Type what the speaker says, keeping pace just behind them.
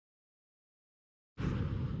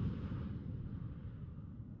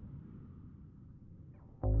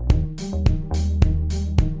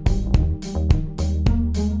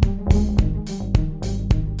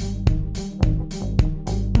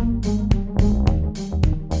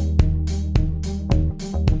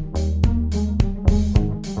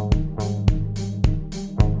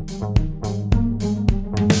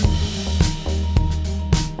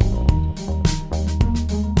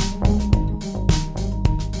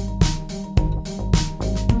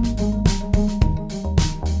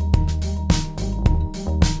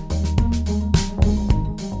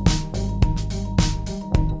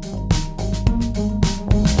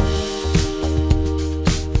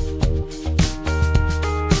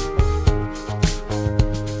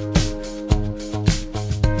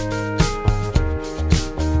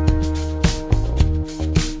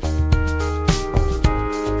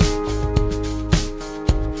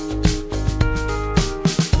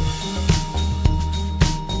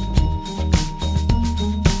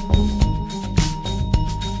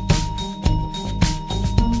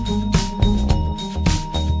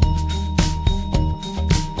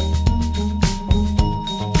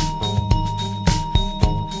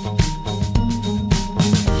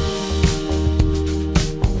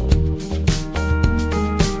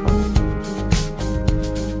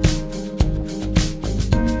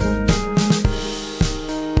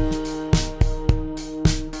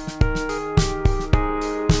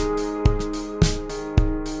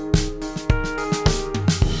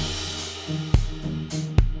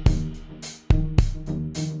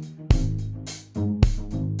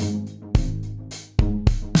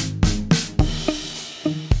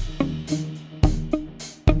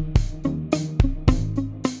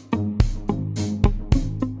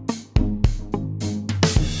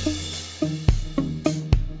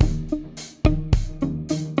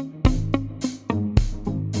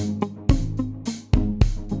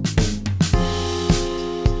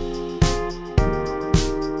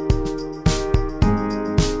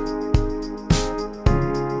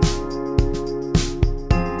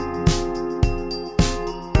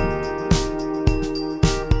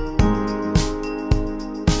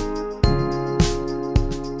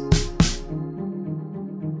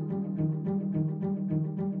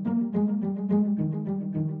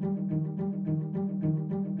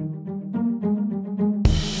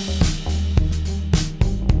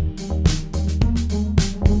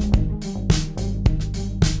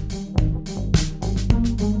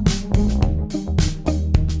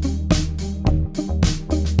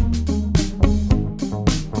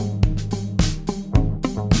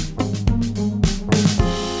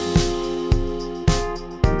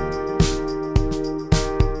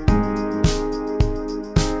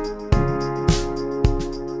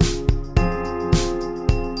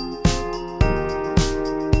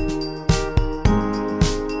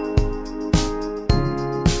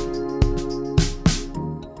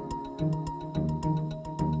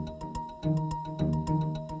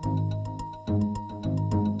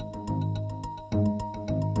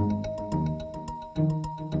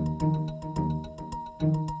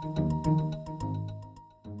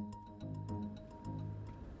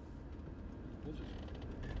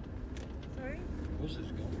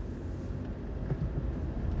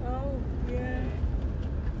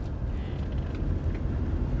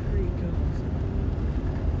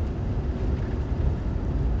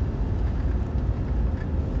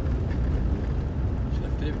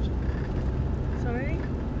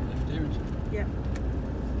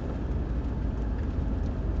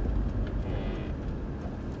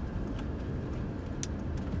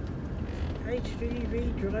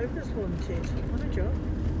HGV drivers wanted. On a job.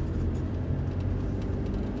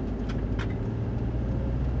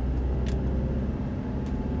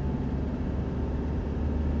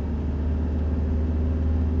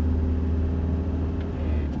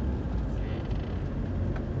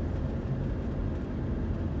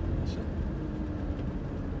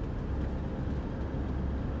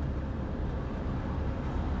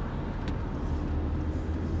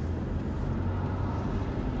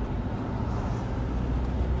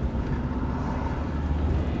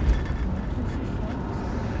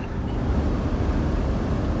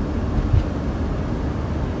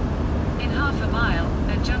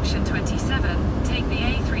 Junction 27, take the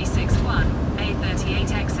A361,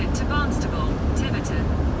 A38 exit to Barnstable, Tiverton.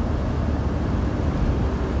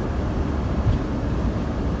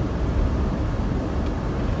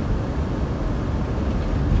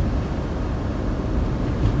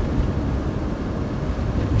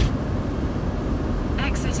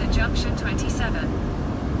 Exeter Junction 27.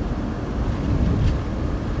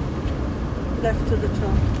 Left to the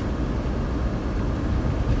top.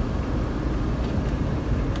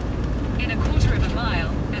 In a quarter of a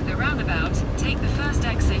mile, at the roundabout, take the first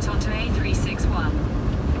exit onto A361.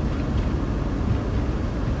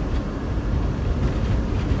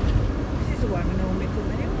 This is the one we normally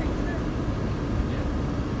come anyway, isn't it? Yeah.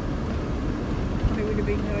 We would have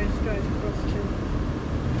been going straight across to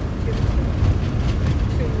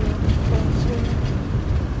Barnstable.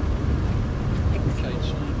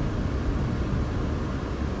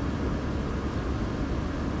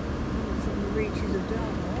 It's on the reaches of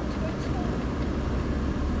Dartmoor.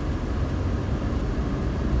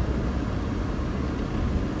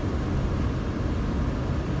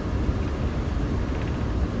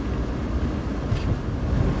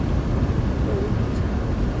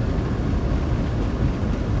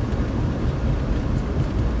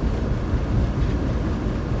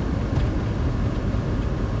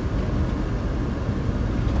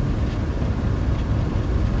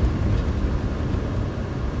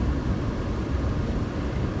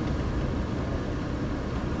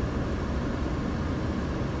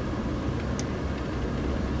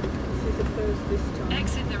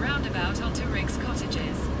 Exit the roundabout onto Riggs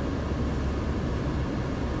Cottages.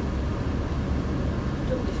 I've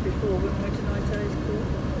done this before when we went to Exeter Racecourse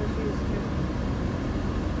a few years ago.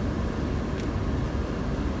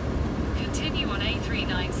 Continue on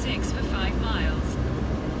A396 for 5 miles.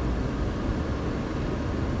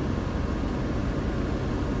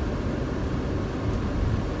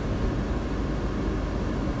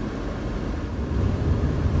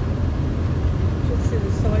 Should see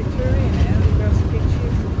the side touring now.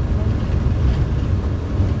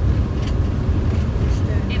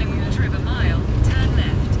 In a quarter of a mile, turn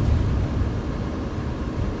left.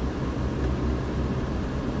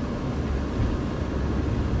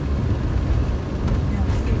 Yeah,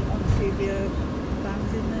 I see the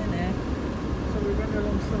vans in there now. So we run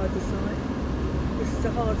alongside the side. This is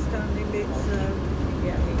the hard standing bit, so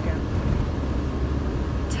yeah, here you go.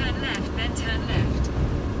 Turn left, then turn left.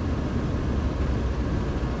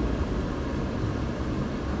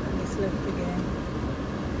 And it's left again.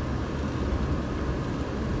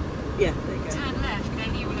 Yeah, there you go. Turn left,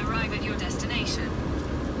 then you will arrive at your destination.